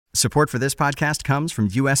Support for this podcast comes from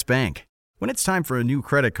U.S. Bank. When it's time for a new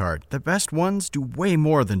credit card, the best ones do way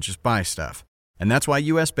more than just buy stuff. And that's why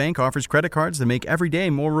U.S. Bank offers credit cards that make every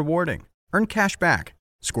day more rewarding. Earn cash back,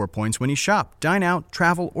 score points when you shop, dine out,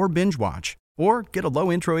 travel, or binge watch, or get a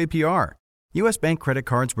low intro APR. U.S. Bank credit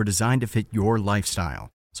cards were designed to fit your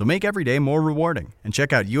lifestyle. So make every day more rewarding and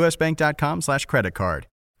check out usbank.com/credit card.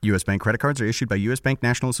 U.S. Bank credit cards are issued by U.S. Bank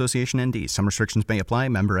National Association ND. Some restrictions may apply.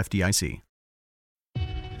 Member FDIC.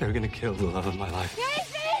 They're gonna kill the love of my life.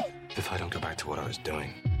 Casey! If I don't go back to what I was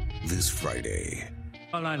doing. This Friday.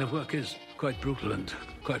 Our line of work is quite brutal and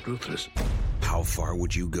quite ruthless. How far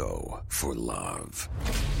would you go for love?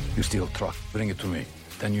 You steal truck, bring it to me.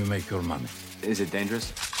 Then you make your money. Is it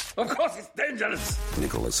dangerous? Of course it's dangerous!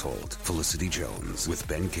 Nicholas Hoult, Felicity Jones, with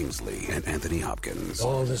Ben Kingsley and Anthony Hopkins.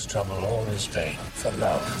 All this trouble, all this pain, for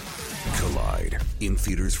love. Collide. In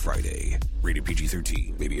theaters Friday. Rated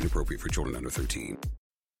PG-13. May be inappropriate for children under 13.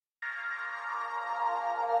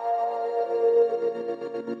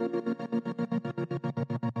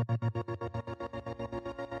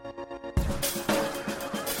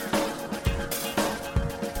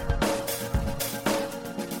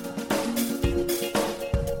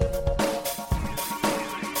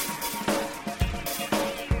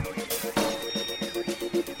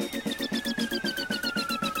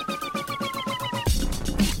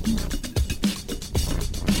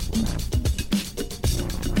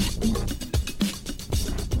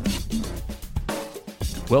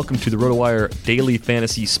 Welcome to the RotoWire Daily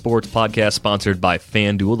Fantasy Sports Podcast, sponsored by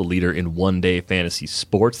FanDuel, the leader in one-day fantasy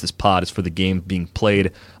sports. This pod is for the game being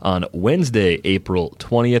played on Wednesday, April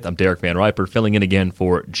 20th. I'm Derek Van Riper, filling in again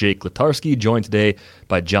for Jake Latarski, joined today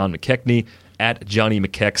by John McKechnie, at Johnny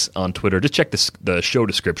McKex on Twitter. Just check the show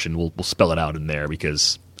description. We'll spell it out in there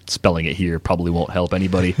because spelling it here probably won't help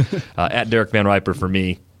anybody. At Derek Van Riper for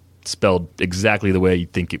me, spelled exactly the way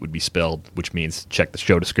you'd think it would be spelled, which means check the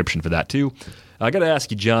show description for that too. I got to ask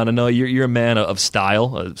you, John, I know you're a man of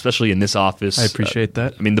style, especially in this office. I appreciate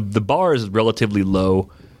that. I mean, the bar is relatively low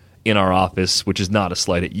in our office, which is not a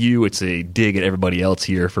slight at you. It's a dig at everybody else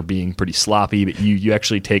here for being pretty sloppy, but you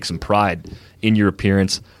actually take some pride in your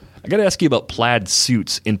appearance. I got to ask you about plaid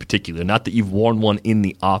suits in particular. Not that you've worn one in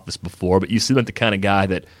the office before, but you seem like the kind of guy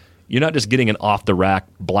that you're not just getting an off-the-rack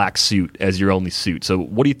black suit as your only suit. So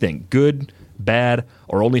what do you think? Good, bad,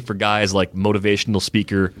 or only for guys like motivational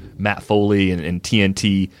speaker Matt Foley and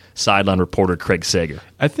TNT sideline reporter Craig Sager?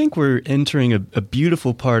 I think we're entering a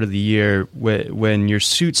beautiful part of the year when your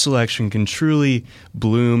suit selection can truly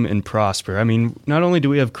bloom and prosper. I mean, not only do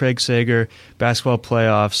we have Craig Sager, basketball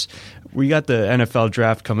playoffs, we got the NFL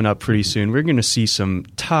draft coming up pretty soon. We're going to see some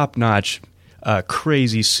top-notch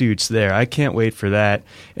crazy suits there. I can't wait for that.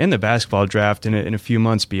 And the basketball draft in a few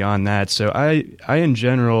months beyond that. So I in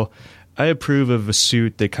general, I approve of a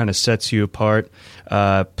suit that kind of sets you apart.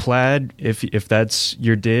 Plaid, if that's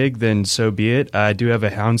your dig, then so be it. I do have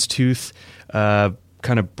a houndstooth,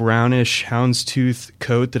 kind of brownish houndstooth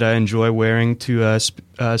coat that I enjoy wearing to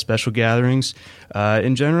special gatherings.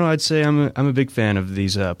 In general, I'd say I'm a big fan of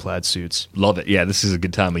these plaid suits. Love it. Yeah, this is a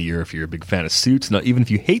good time of year if you're a big fan of suits. Now, even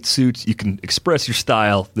if you hate suits, you can express your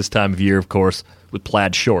style this time of year, of course, with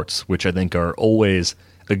plaid shorts, which I think are always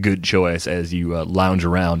a good choice as you lounge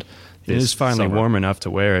around. It is finally warm enough to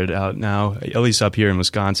wear it out now, at least up here in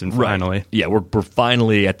Wisconsin, finally. Right. Yeah, we're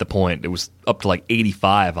finally at the point. It was up to like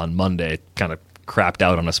 85 on Monday. Kind of crapped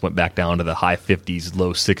out on us, went back down to the high 50s,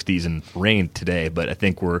 low 60s, and rained today. But I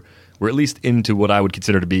think we're at least into what I would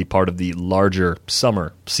consider to be part of the larger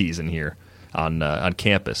summer season here on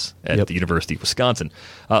campus at the University of Wisconsin.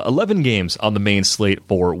 11 games on the main slate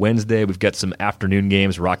for Wednesday. We've got some afternoon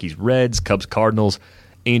games, Rockies-Reds, Cubs-Cardinals,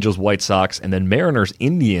 Angels-White Sox, and then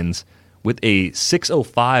Mariners-Indians with a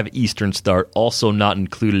 6:05 Eastern start, also not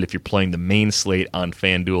included if you're playing the main slate on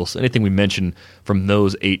FanDuel. So anything we mentioned from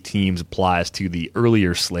those 8 teams applies to the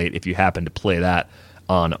earlier slate if you happen to play that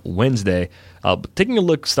on Wednesday. But taking a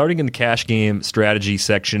look, starting in the cash game strategy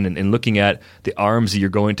section and looking at the arms that you're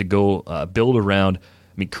going to go build around,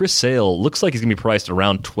 I mean, Chris Sale looks like he's going to be priced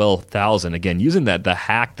around $12,000. Again, using the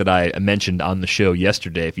hack that I mentioned on the show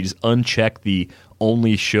yesterday, if you just uncheck the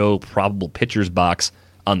only show probable pitchers box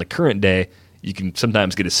on the current day, you can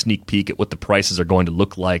sometimes get a sneak peek at what the prices are going to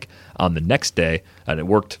look like on the next day. And it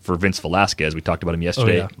worked for Vince Velasquez. We talked about him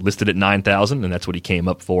yesterday. Listed at $9,000, and that's what he came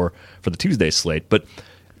up for the Tuesday slate. But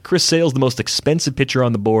Chris Sale's the most expensive pitcher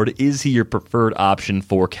on the board. Is he your preferred option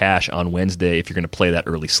for cash on Wednesday if you're going to play that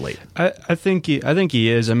early slate? I think he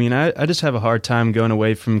is. I mean, I just have a hard time going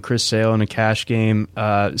away from Chris Sale in a cash game,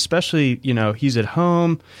 especially, he's at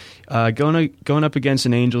home. Going up against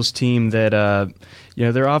an Angels team that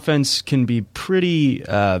their offense can be pretty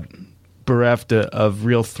bereft of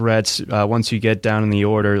real threats once you get down in the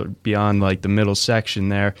order beyond like the middle section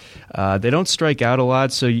there. They don't strike out a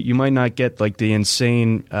lot, so you might not get like the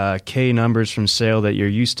insane K numbers from Sale that you're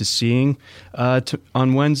used to seeing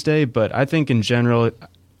on Wednesday. But I think in general,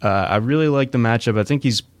 I really like the matchup. I think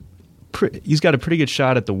he's got a pretty good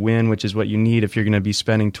shot at the win, which is what you need if you're going to be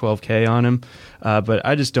spending $12K on him. But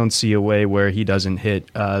I just don't see a way where he doesn't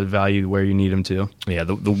hit the value where you need him to. Yeah,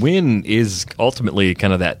 the win is ultimately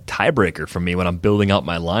kind of that tiebreaker for me when I'm building out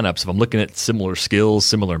my lineups. If I'm looking at similar skills,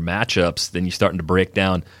 similar matchups, then you're starting to break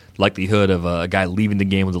down likelihood of a guy leaving the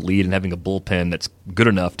game with a lead and having a bullpen that's good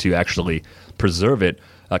enough to actually preserve it.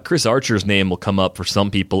 Chris Archer's name will come up for some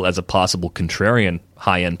people as a possible contrarian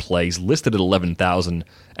high-end play. He's listed at $11,000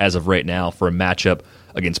 as of right now for a matchup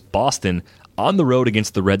against Boston. On the road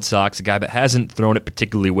against the Red Sox, a guy that hasn't thrown it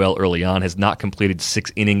particularly well early on, has not completed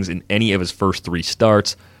 6 innings in any of his first 3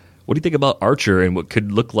 starts. What do you think about Archer and what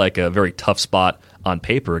could look like a very tough spot on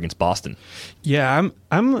paper against Boston? Yeah,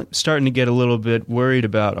 I'm starting to get a little bit worried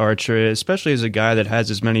about Archer, especially as a guy that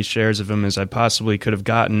has as many shares of him as I possibly could have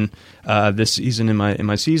gotten this season in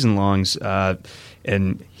my season longs.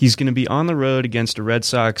 And he's going to be on the road against a Red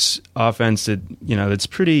Sox offense that that's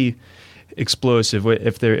pretty explosive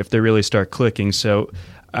if they really start clicking. So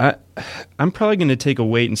I'm probably going to take a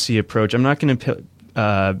wait and see approach. I'm not going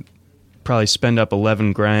to probably spend up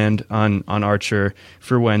 $11,000 on Archer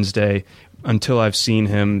for Wednesday until I've seen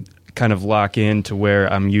him kind of lock in to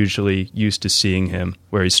where I'm usually used to seeing him,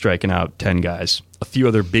 where he's striking out 10 guys. A few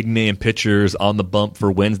other big-name pitchers on the bump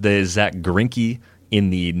for Wednesday is Zach Greinke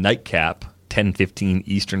in the nightcap, 10:15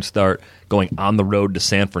 Eastern start, going on the road to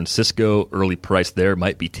San Francisco. Early price there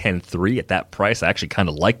might be 10-3. At that price, I actually kind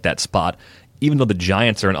of like that spot. Even though the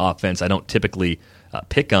Giants are an offense I don't typically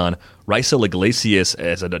pick on, Raisel Iglesias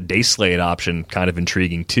as a day slate option, kind of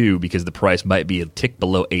intriguing too, because the price might be a tick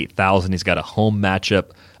below $8,000. He's got a home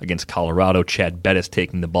matchup against Colorado. Chad Bettis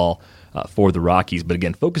taking the ball for the Rockies. But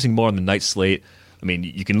again, focusing more on the night slate, I mean,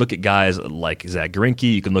 you can look at guys like Zach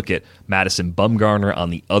Greinke. You can look at Madison Bumgarner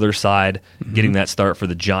on the other side, getting that start for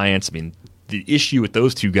the Giants. I mean, the issue with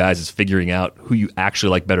those two guys is figuring out who you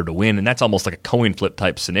actually like better to win, and that's almost like a coin flip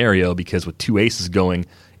type scenario because with 2 aces going,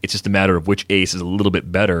 it's just a matter of which ace is a little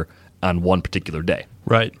bit better on one particular day.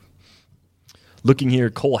 Right. Looking here,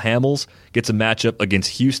 Cole Hamels gets a matchup against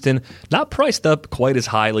Houston. Not priced up quite as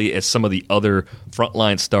highly as some of the other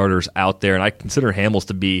frontline starters out there, and I consider Hamels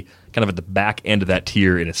to be kind of at the back end of that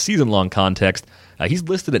tier in a season-long context. He's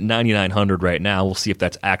listed at $9,900 right now. We'll see if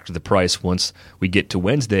that's actually the price once we get to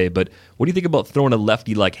Wednesday. But what do you think about throwing a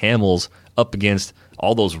lefty like Hamels up against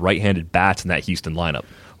all those right-handed bats in that Houston lineup?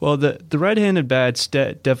 Well, the right-handed bats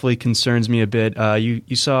definitely concerns me a bit.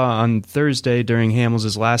 You saw on Thursday during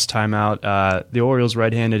Hamels' last time out, the Orioles'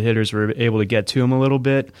 right-handed hitters were able to get to him a little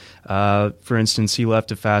bit. For instance, he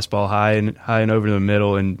left a fastball high and over the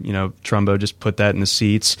middle, and Trumbo just put that in the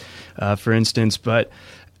seats, for instance. But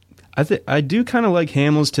I do kind of like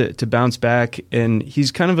Hamels to bounce back, and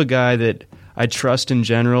he's kind of a guy that I trust in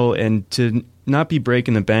general, and to not be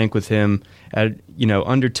breaking the bank with him at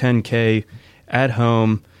under 10K at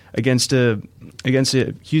home against a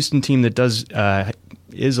Houston team that is a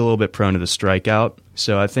little bit prone to the strikeout.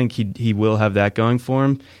 So I think he will have that going for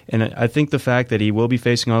him. And I think the fact that he will be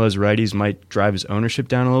facing all those righties might drive his ownership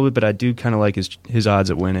down a little bit, but I do kind of like his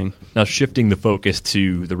odds at winning. Now shifting the focus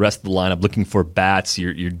to the rest of the lineup, looking for bats,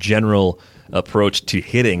 your general approach to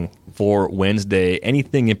hitting for Wednesday,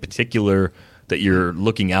 anything in particular that you're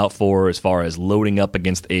looking out for as far as loading up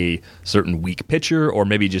against a certain weak pitcher, or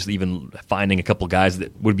maybe just even finding a couple guys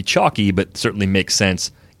that would be chalky but certainly make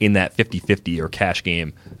sense in that 50-50 or cash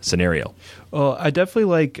game scenario? Well, I definitely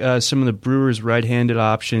like some of the Brewers' right-handed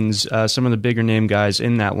options, some of the bigger name guys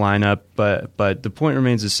in that lineup, but the point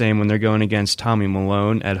remains the same when they're going against Tommy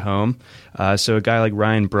Malone at home. So a guy like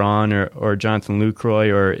Ryan Braun or Jonathan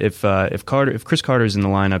Lucroy, or if Chris Carter's in the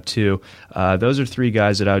lineup too, those are 3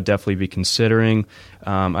 guys that I would definitely be considering.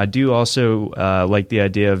 I do also like the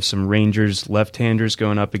idea of some Rangers left-handers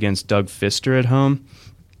going up against Doug Fister at home.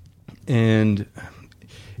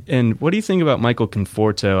 And what do you think about Michael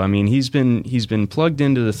Conforto? I mean, he's been plugged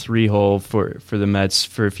into the 3-hole for the Mets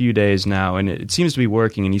for a few days now, and it seems to be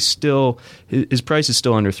working. And his price is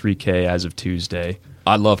still under $3K as of Tuesday.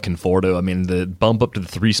 I love Conforto. I mean, the bump up to the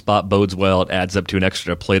 3 spot bodes well. It adds up to an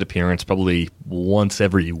extra plate appearance probably once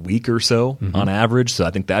every week or so on average. So I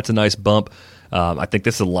think that's a nice bump. I think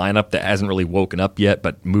this is a lineup that hasn't really woken up yet,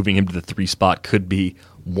 but moving him to the 3 spot could be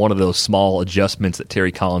one of those small adjustments that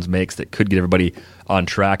Terry Collins makes that could get everybody on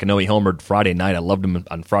track. I know he homered Friday night. I loved him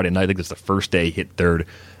on Friday night. I think it was the first day he hit third.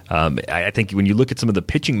 I think when you look at some of the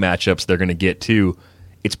pitching matchups they're going to get too,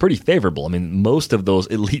 it's pretty favorable. I mean, most of those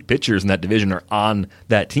elite pitchers in that division are on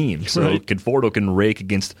that team. So right. Conforto can rake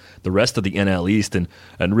against the rest of the NL East and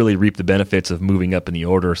really reap the benefits of moving up in the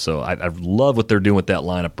order. So I love what they're doing with that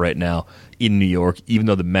lineup right now in New York, even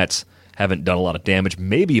though the Mets haven't done a lot of damage.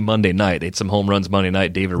 Maybe Monday night. They had some home runs Monday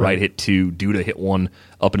night. David Wright hit 2. Duda hit 1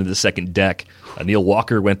 up into the second deck. Neil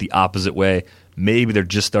Walker went the opposite way. Maybe they're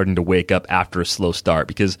just starting to wake up after a slow start,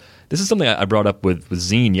 because this is something I brought up with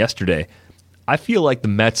Zine yesterday. I feel like the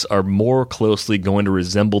Mets are more closely going to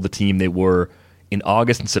resemble the team they were in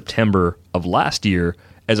August and September of last year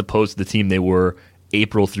as opposed to the team they were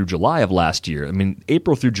April through July of last year. I mean,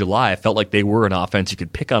 April through July, I felt like they were an offense you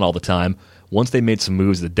could pick on all the time. Once they made some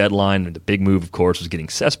moves, the deadline, and the big move, of course, was getting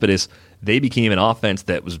Cespedes, they became an offense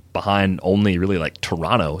that was behind only really like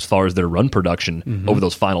Toronto as far as their run production over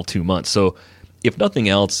those final 2 months. So if nothing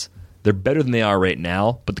else, they're better than they are right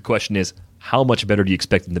now, but the question is, how much better do you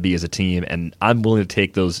expect them to be as a team? And I'm willing to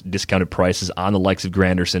take those discounted prices on the likes of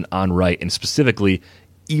Granderson, on Wright, and specifically,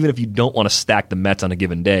 even if you don't want to stack the Mets on a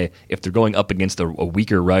given day, if they're going up against a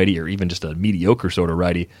weaker righty or even just a mediocre sort of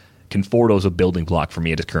righty, Conforto's a building block for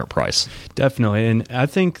me at his current price. Definitely, and I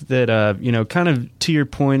think that kind of to your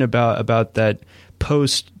point about that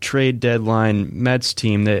post-trade deadline Mets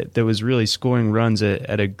team that was really scoring runs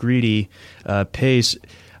at a greedy pace.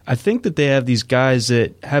 I think that they have these guys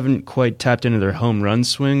that haven't quite tapped into their home run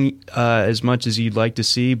swing as much as you'd like to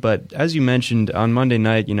see. But as you mentioned on Monday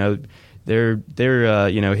night, they're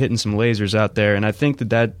hitting some lasers out there, and I think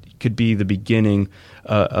that could be the beginning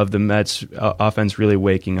of the Mets offense really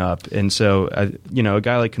waking up. And so, a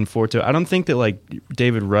guy like Conforto, I don't think that like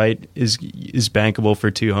David Wright is bankable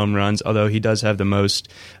for 2 home runs, although he does have the most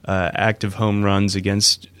active home runs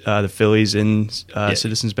against the Phillies in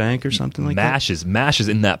Citizens Bank or something like that. Mashes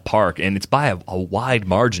in that park, and it's by a wide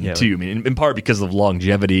margin too. I mean, in part because of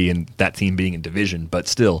longevity and that team being in division, but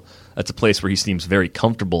still, that's a place where he seems very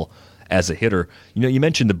comfortable as a hitter. You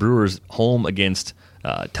mentioned the Brewers home against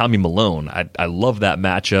Tommy Malone. I love that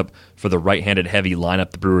matchup for the right-handed heavy lineup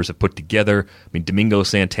the Brewers have put together. I mean, Domingo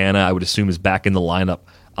Santana, I would assume, is back in the lineup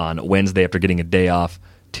on Wednesday after getting a day off.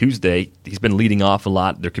 Tuesday, he's been leading off a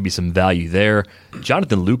lot. There could be some value there.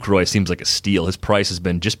 Jonathan Lucroy seems like a steal. His price has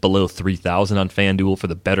been just below $3,000 on FanDuel for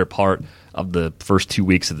the better part of the first 2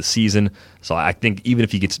 weeks of the season. So I think even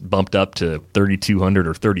if he gets bumped up to $3,200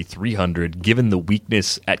 or $3,300, given the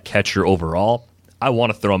weakness at catcher overall, I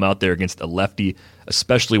want to throw him out there against a lefty,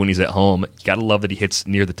 especially when he's at home. You got to love that he hits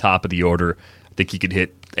near the top of the order. I think he could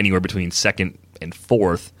hit anywhere between second and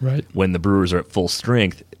fourth when the Brewers are at full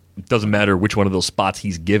strength. It doesn't matter which one of those spots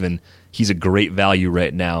he's given. He's a great value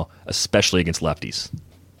right now, especially against lefties.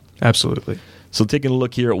 Absolutely. So taking a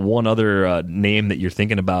look here at one other name that you're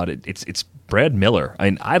thinking about, it's Brad Miller. I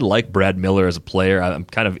mean, I like Brad Miller as a player. I'm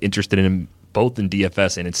kind of interested in him both in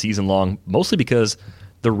DFS and in season long, mostly because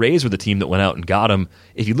the Rays were the team that went out and got him.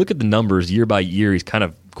 If you look at the numbers year by year, he's kind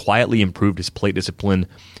of quietly improved his plate discipline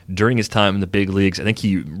during his time in the big leagues. I think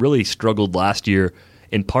he really struggled last year,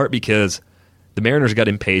 in part because the Mariners got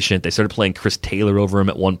impatient. They started playing Chris Taylor over him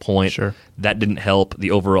at one point. Sure. That didn't help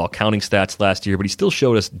the overall counting stats last year, but he still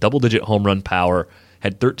showed us double-digit home run power,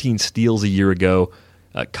 had 13 steals a year ago,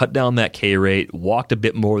 cut down that K rate, walked a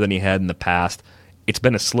bit more than he had in the past. It's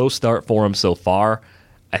been a slow start for him so far.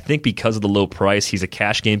 I think because of the low price, he's a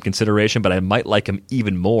cash game consideration, but I might like him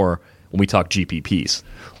even more when we talk GPPs.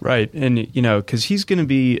 Right, and because he's going to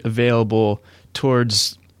be available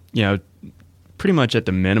towards pretty much at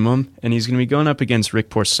the minimum, and he's going to be going up against Rick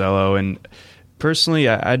Porcello. And personally,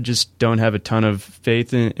 I just don't have a ton of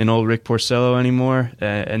faith in old Rick Porcello anymore,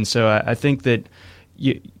 and so I think that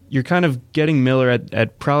you're kind of getting Miller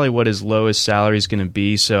at probably what his lowest salary is going to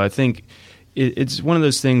be. So I think it's one of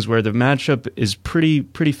those things where the matchup is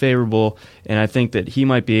pretty favorable, and I think that he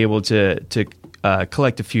might be able to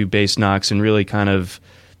collect a few base knocks and really kind of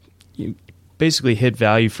basically hit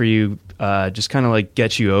value for you, just kind of like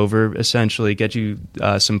get you over, essentially, get you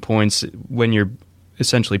some points when you're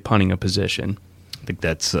essentially punting a position. I think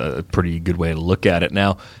that's a pretty good way to look at it.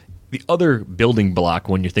 Now, the other building block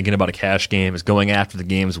when you're thinking about a cash game is going after the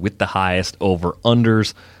games with the highest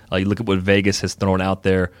over-unders. You look at what Vegas has thrown out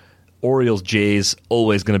there. Orioles-Jays,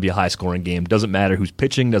 always going to be a high-scoring game. Doesn't matter who's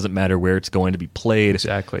pitching, doesn't matter where it's going to be played.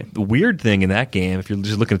 Exactly. The weird thing in that game, if you're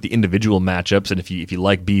just looking at the individual matchups, and if you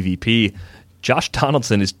like BVP, Josh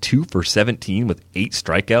Donaldson is 2 for 17 with 8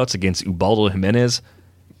 strikeouts against Ubaldo Jimenez.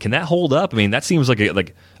 Can that hold up? I mean, that seems like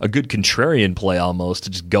a good contrarian play almost, to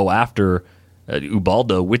just go after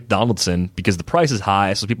Ubaldo with Donaldson, because the price is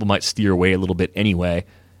high, so people might steer away a little bit anyway.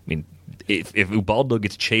 I mean, if Ubaldo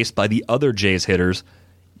gets chased by the other Jays hitters,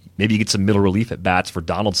 maybe you get some middle relief at bats for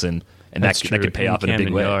Donaldson, and that could pay off in a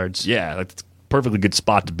big way. Yards. Yeah, that's a perfectly good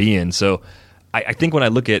spot to be in. So I think when I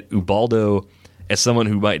look at Ubaldo as someone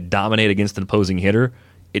who might dominate against an opposing hitter,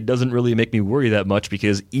 it doesn't really make me worry that much,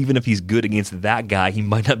 because even if he's good against that guy, he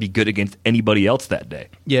might not be good against anybody else that day.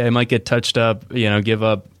 Yeah, it might get touched up, give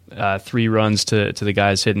up 3 runs to the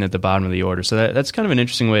guys hitting at the bottom of the order. So that's kind of an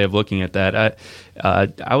interesting way of looking at that.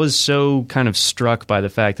 I was so kind of struck by the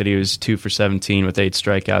fact that he was 2 for 17 with 8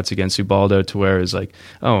 strikeouts against Ubaldo, to where it was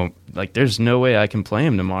like, there's no way I can play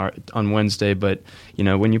him tomorrow on Wednesday. But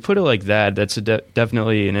when you put it like that, that's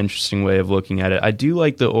definitely an interesting way of looking at it. I do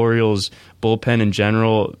like the Orioles bullpen in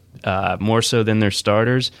general, more so than their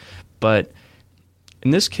starters, but in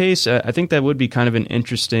this case, I think that would be kind of an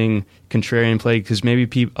interesting contrarian play, because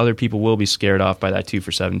maybe other people will be scared off by that 2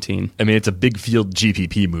 for 17. I mean, it's a big field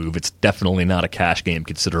GPP move. It's definitely not a cash game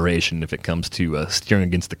consideration if it comes to steering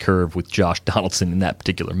against the curve with Josh Donaldson in that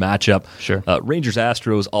particular matchup. Sure.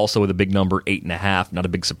 Rangers-Astros also with a big number, 8.5. Not a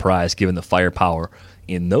big surprise given the firepower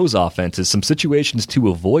in those offenses. Some situations to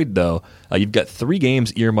avoid, though. You've got 3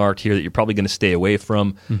 games earmarked here that you're probably going to stay away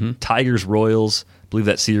from. Mm-hmm. Tigers-Royals. I believe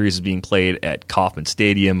that series is being played at Kauffman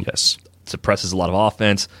Stadium. Yes. Suppresses a lot of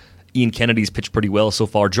offense. Ian Kennedy's pitched pretty well so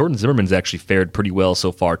far. Jordan Zimmerman's actually fared pretty well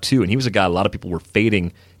so far, too, and he was a guy a lot of people were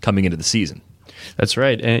fading coming into the season. That's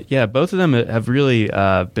right. And yeah, both of them have really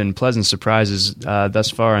been pleasant surprises thus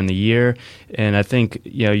far in the year. And I think,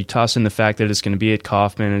 you toss in the fact that it's going to be at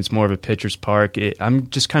Kauffman and it's more of a pitcher's park. I'm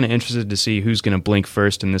just kind of interested to see who's going to blink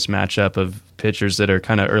first in this matchup of pitchers that are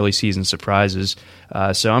kind of early season surprises.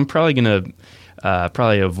 So I'm probably going to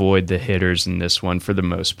avoid the hitters in this one for the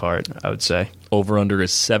most part, I would say. Over-under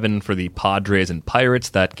is 7 for the Padres and Pirates.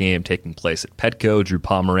 That game taking place at Petco. Drew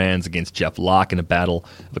Pomeranz against Jeff Locke in a battle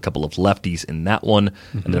of a couple of lefties in that one.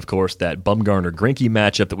 Mm-hmm. And then, of course, that Bumgarner-Greinke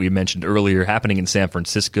matchup that we mentioned earlier happening in San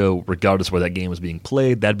Francisco. Regardless of where that game was being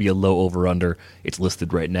played, that'd be a low over-under. It's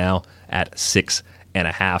listed right now at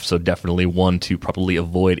 6.5, so definitely one to probably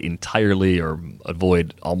avoid entirely, or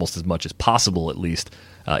avoid almost as much as possible, at least,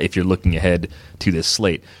 if you're looking ahead to this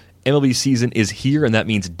slate. MLB season is here, and that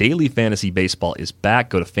means daily fantasy baseball is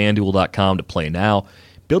back. Go to FanDuel.com to play now.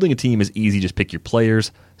 Building a team is easy. Just pick your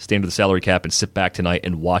players, stay under the salary cap, and sit back tonight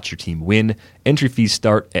and watch your team win. Entry fees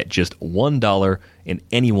start at just $1, and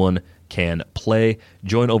anyone can play.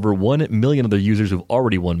 Join over 1 million other users who've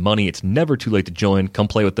already won money. It's never too late to join. Come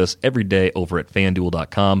play with us every day over at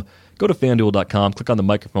FanDuel.com. Go to FanDuel.com, click on the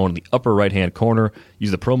microphone in the upper right-hand corner, use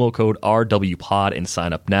the promo code RWPOD, and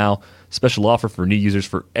sign up now. Special offer for new users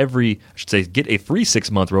get a free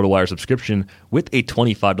 6-month RotoWire subscription with a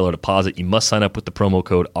 $25 deposit. You must sign up with the promo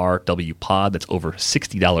code RWPOD. That's over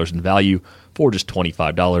 $60 in value for just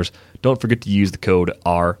 $25. Don't forget to use the code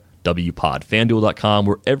RWPOD. FanDuel.com,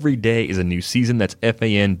 where every day is a new season. That's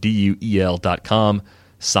FanDuel.com.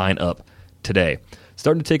 Sign up today.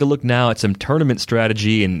 Starting to take a look now at some tournament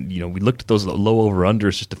strategy, and we looked at those low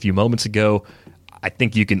over-unders just a few moments ago. I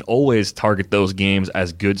think you can always target those games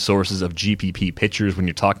as good sources of GPP pitchers when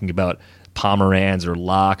you're talking about Pomeranz or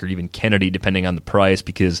Locke or even Kennedy, depending on the price,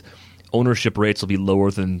 because ownership rates will be lower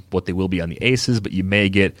than what they will be on the aces, but you may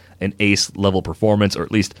get an ace-level performance, or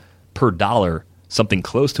at least per dollar, something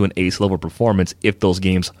close to an ace-level performance if those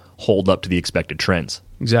games hold up to the expected trends.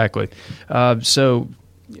 Exactly. So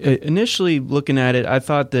initially looking at it, I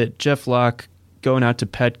thought that Jeff Locke going out to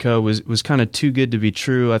Petco was kind of too good to be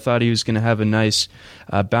true. I thought he was going to have a nice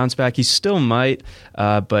bounce back. He still might,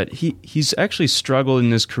 but he's actually struggled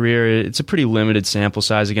in his career. It's a pretty limited sample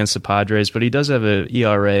size against the Padres, but he does have an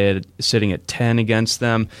ERA sitting at 10 against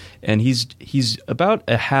them, and he's about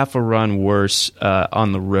a half a run worse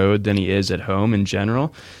on the road than he is at home in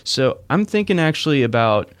general. So I'm thinking actually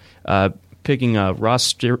about picking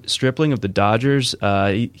Ross Stripling of the Dodgers.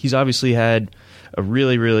 He's obviously had a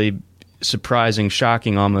really, really surprising,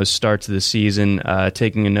 shocking almost start to the season,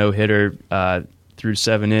 taking a no-hitter through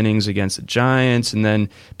 7 innings against the Giants and then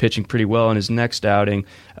pitching pretty well in his next outing.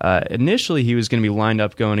 Initially, he was going to be lined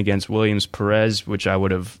up going against Williams Perez, which I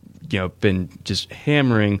would have been just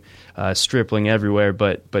hammering Stripling everywhere,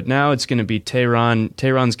 but now it's going to be Tehran.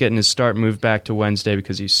 Tehran's getting his start moved back to Wednesday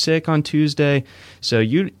because he's sick on Tuesday, so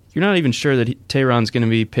you're not even sure that Tehran's going to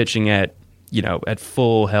be pitching at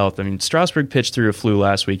full health. I mean, Strasburg pitched through a flu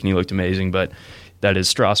last week and he looked amazing, but that is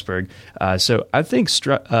Strasburg. So I think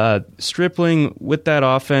Stripling with that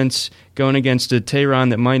offense going against a Tehran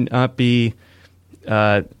that might not be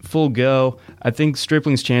full go. I think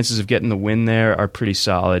Stripling's chances of getting the win there are pretty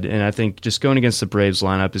solid, and I think just going against the Braves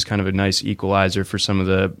lineup is kind of a nice equalizer for some of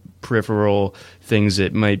the peripheral things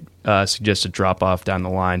that might suggest a drop-off down the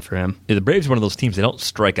line for him. Yeah, the Braves are one of those teams, they don't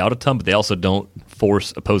strike out a ton, but they also don't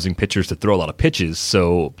force opposing pitchers to throw a lot of pitches,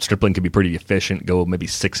 so Stripling can be pretty efficient, go maybe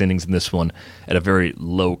 6 innings in this one at a very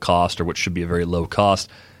low cost, or what should be a very low cost.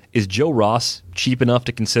 Is Joe Ross cheap enough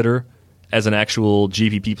to consider as an actual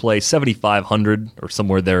GPP play? $7,500 or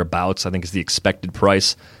somewhere thereabouts, I think, is the expected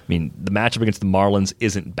price. I mean, the matchup against the Marlins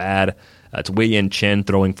isn't bad. It's Wei-Yin Chen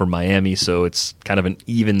throwing for Miami, so it's kind of an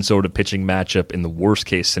even sort of pitching matchup. In the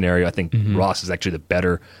worst-case scenario, I think Ross is actually the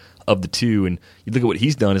better of the two. And you look at what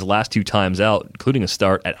he's done his last 2 times out, including a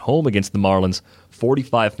start at home against the Marlins,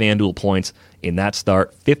 45 FanDuel points in that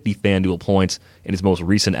start, 50 FanDuel points in his most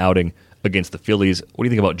recent outing against the Phillies. What do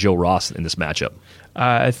you think about Joe Ross in this matchup?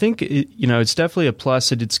 I think it's definitely a plus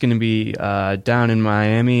that it's going to be down in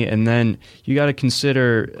Miami, and then you got to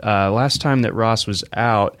consider last time that Ross was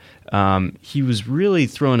out, he was really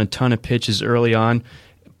throwing a ton of pitches early on,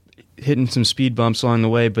 hitting some speed bumps along the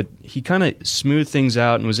way, but he kind of smoothed things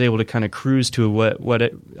out and was able to kind of cruise to what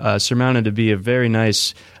it surmounted to be a very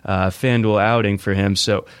nice FanDuel outing for him.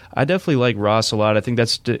 So I definitely like Ross a lot. I think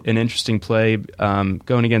that's an interesting play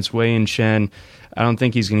going against Wei-Yin Chen. I don't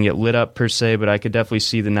think he's going to get lit up per se, but I could definitely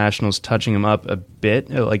see the Nationals touching him up a bit,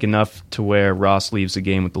 like enough to where Ross leaves the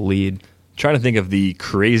game with the lead. Trying to think of the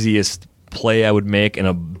craziest play I would make in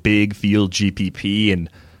a big field GPP, and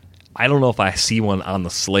I don't know if I see one on the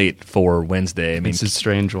slate for Wednesday. I mean, it's a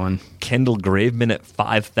strange one. Kendall Graveman at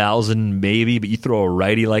 5,000 maybe, but you throw a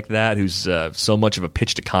righty like that who's so much of a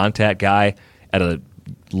pitch-to-contact guy at a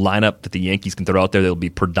lineup that the Yankees can throw out there that'll be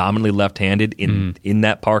predominantly left-handed in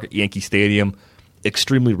that park at Yankee Stadium.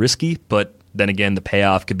 Extremely risky, but then again, the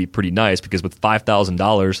payoff could be pretty nice because with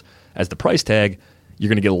 $5,000 as the price tag, you're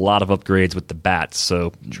going to get a lot of upgrades with the bats.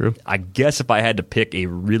 So true. I guess if I had to pick a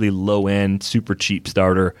really low-end, super cheap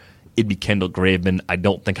starter, it'd be Kendall Graveman. I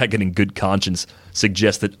don't think I can in good conscience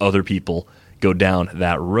suggest that other people go down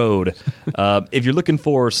that road. If you're looking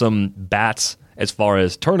for some bats as far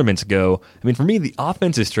as tournaments go, I mean, for me, the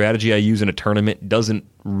offensive strategy I use in a tournament doesn't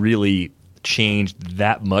really change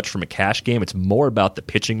that much from a cash game. It's more about the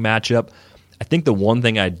pitching matchup. I think the one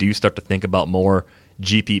thing I do start to think about more,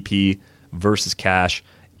 GPP versus cash,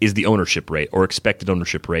 is the ownership rate or expected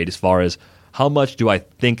ownership rate as far as how much do I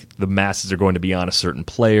think the masses are going to be on a certain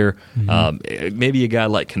player. Maybe a guy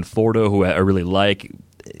like Conforto, who I really like.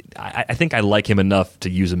 I think I like him enough to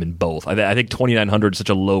use him in both. I think $2,900 is such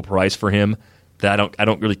a low price for him that I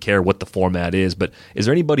don't really care what the format is. But is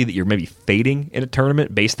there anybody that you're maybe fading in a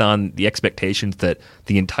tournament based on the expectations that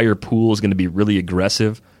the entire pool is going to be really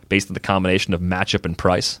aggressive based on the combination of matchup and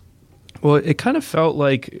price? Well, it kind of felt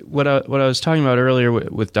like what I was talking about earlier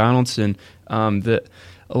with Donaldson, that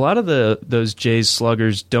a lot of those Jays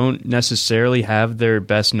sluggers don't necessarily have their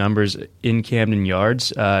best numbers in Camden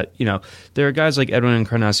Yards. There are guys like Edwin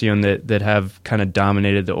Encarnacion that have kind of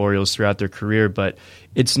dominated the Orioles throughout their career, but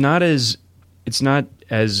it's not as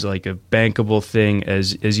like a bankable thing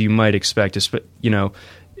as you might expect.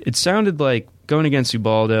 It sounded like going against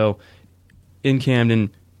Ubaldo in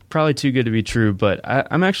Camden, probably too good to be true, but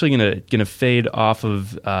I'm actually gonna fade off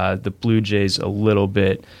of the Blue Jays a little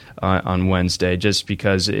bit on Wednesday, just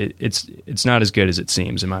because it's not as good as it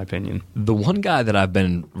seems, in my opinion. The one guy that I've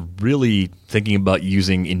been really thinking about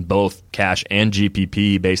using in both cash and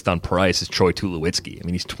GPP based on price is Troy Tulowitzki. I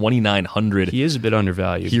mean, he's $2,900. He is a bit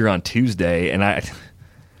undervalued here on Tuesday, and I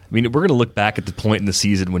mean, we're going to look back at the point in the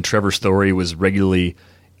season when Trevor Story was regularly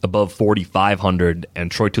above 4,500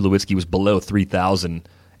 and Troy Tulowitzki was below 3,000,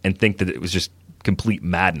 and think that it was just complete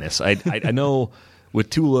madness. I know with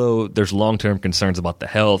Tulo, there's long-term concerns about the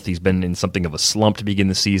health. He's been in something of a slump to begin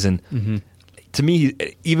the season. Mm-hmm. To me,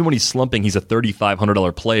 even when he's slumping, he's a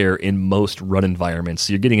 $3,500 player in most run environments.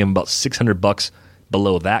 So you're getting him about $600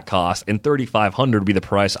 below that cost, and $3,500 would be the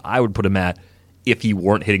price I would put him at if he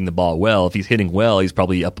weren't hitting the ball well. If he's hitting well, he's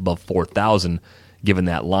probably up above 4,000 given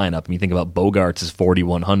that lineup. I mean, you think about Bogarts is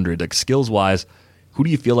 4,100. Like, skills-wise, who do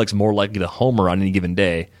you feel like is more likely to homer on any given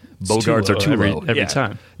day? Bogarts or Tulo every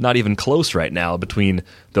time. Not even close right now between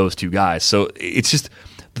those two guys. So it's just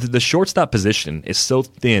the shortstop position is so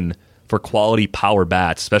thin for quality power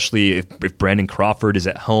bats, especially if Brandon Crawford is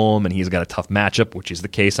at home and he's got a tough matchup, which is the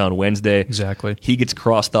case on Wednesday. Exactly. He gets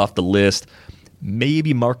crossed off the list.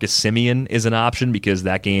 Maybe Marcus Semien is an option because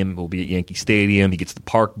that game will be at Yankee Stadium. He gets the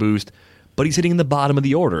park boost. But he's hitting in the bottom of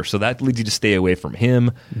the order, so that leads you to stay away from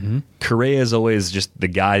him. Mm-hmm. Correa is always just the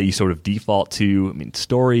guy that you sort of default to. I mean,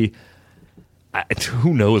 Story,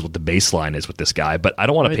 who knows what the baseline is with this guy, but I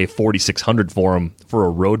don't want to pay $4,600 for him for a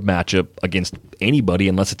road matchup against anybody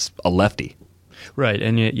unless it's a lefty. Right,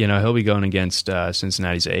 and he'll be going against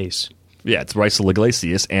Cincinnati's ace. Yeah, it's Raisel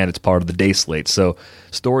Iglesias, and it's part of the day slate. So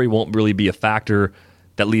Story won't really be a factor.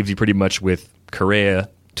 That leaves you pretty much with Correa,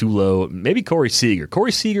 Tulo, maybe Corey Seager.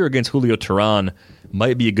 Corey Seager against Julio Teheran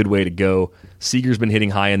might be a good way to go. Seager's been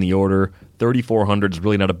hitting high in the order. 3,400 is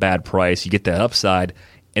really not a bad price. You get that upside.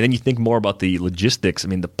 And then you think more about the logistics. I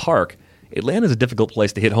mean, the park, Atlanta's a difficult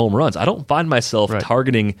place to hit home runs. I don't find myself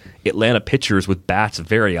targeting Atlanta pitchers with bats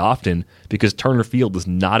very often because Turner Field is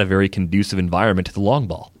not a very conducive environment to the long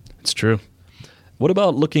ball. It's true. What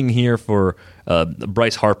about looking here for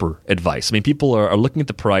Bryce Harper advice? I mean, people are looking at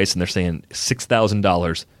the price and they're saying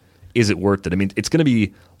 $6,000. Is it worth it? I mean, it's going to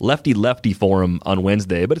be lefty-lefty for him on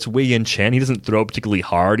Wednesday, but it's Wei Yin Chen. He doesn't throw particularly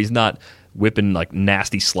hard. He's not whipping like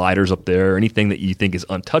nasty sliders up there or anything that you think is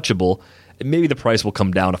untouchable. Maybe the price will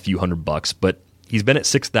come down a few $100, but he's been at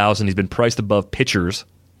 $6,000. He's been priced above pitchers,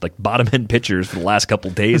 like bottom-end pitchers for the last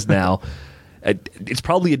couple days now. It's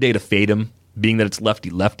probably a day to fade him, being that it's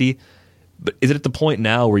lefty-lefty. But is it at the point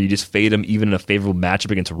now where you just fade him even in a favorable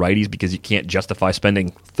matchup against righties because you can't justify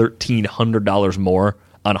spending $1,300 more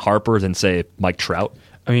on Harper than, say, Mike Trout?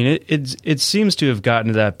 I mean, it seems to have gotten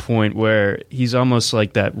to that point where he's almost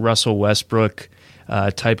like that Russell Westbrook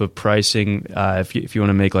type of pricing. If you want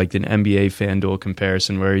to make like an NBA FanDuel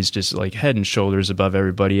comparison, where he's just like head and shoulders above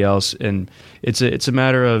everybody else, and it's a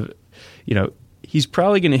matter of, he's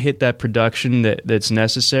probably going to hit that production that's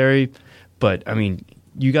necessary. But I mean,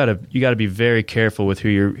 you gotta be very careful with who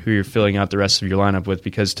you're filling out the rest of your lineup with,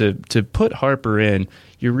 because to put Harper in,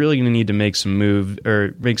 you're really going to need to make some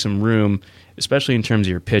room, especially in terms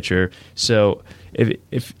of your pitcher. So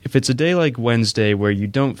if it's a day like Wednesday where you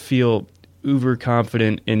don't feel uber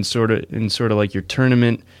confident in sort of like your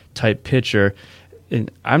tournament type pitcher,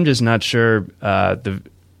 and I'm just not sure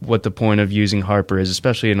what the point of using Harper is,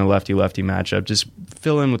 especially in a lefty-lefty matchup. Just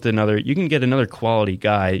fill in with you can get another quality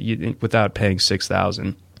guy without paying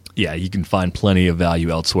 $6,000. Yeah, you can find plenty of value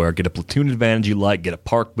elsewhere. Get a platoon advantage you like, get a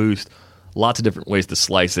park boost, lots of different ways to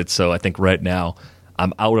slice it. So I think right now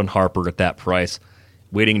I'm out on Harper at that price,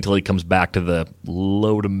 waiting until he comes back to the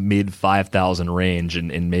low to mid 5,000 range,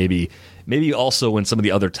 and maybe also when some of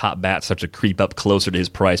the other top bats start to creep up closer to his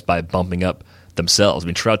price by bumping up themselves. I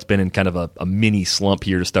mean, Trout's been in kind of a mini slump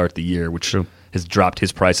here to start the year, which has dropped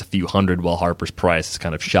his price a few hundred, while Harper's price has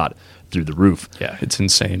kind of shot through the roof. Yeah, it's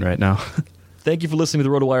insane right now. Thank you for listening to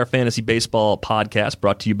the RotoWire Fantasy Baseball Podcast,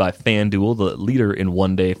 brought to you by FanDuel, the leader in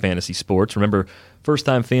one-day fantasy sports. Remember,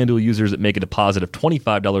 first-time FanDuel users that make a deposit of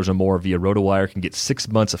 $25 or more via RotoWire can get 6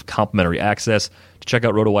 months of complimentary access. To check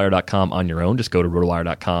out RotoWire.com on your own, just go to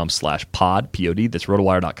RotoWire.com/pod, P-O-D. That's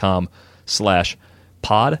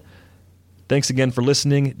RotoWire.com/pod. Thanks again for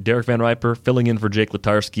listening. Derek Van Riper filling in for Jake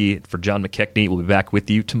Letarski. For John McKechnie, we'll be back with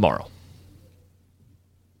you tomorrow.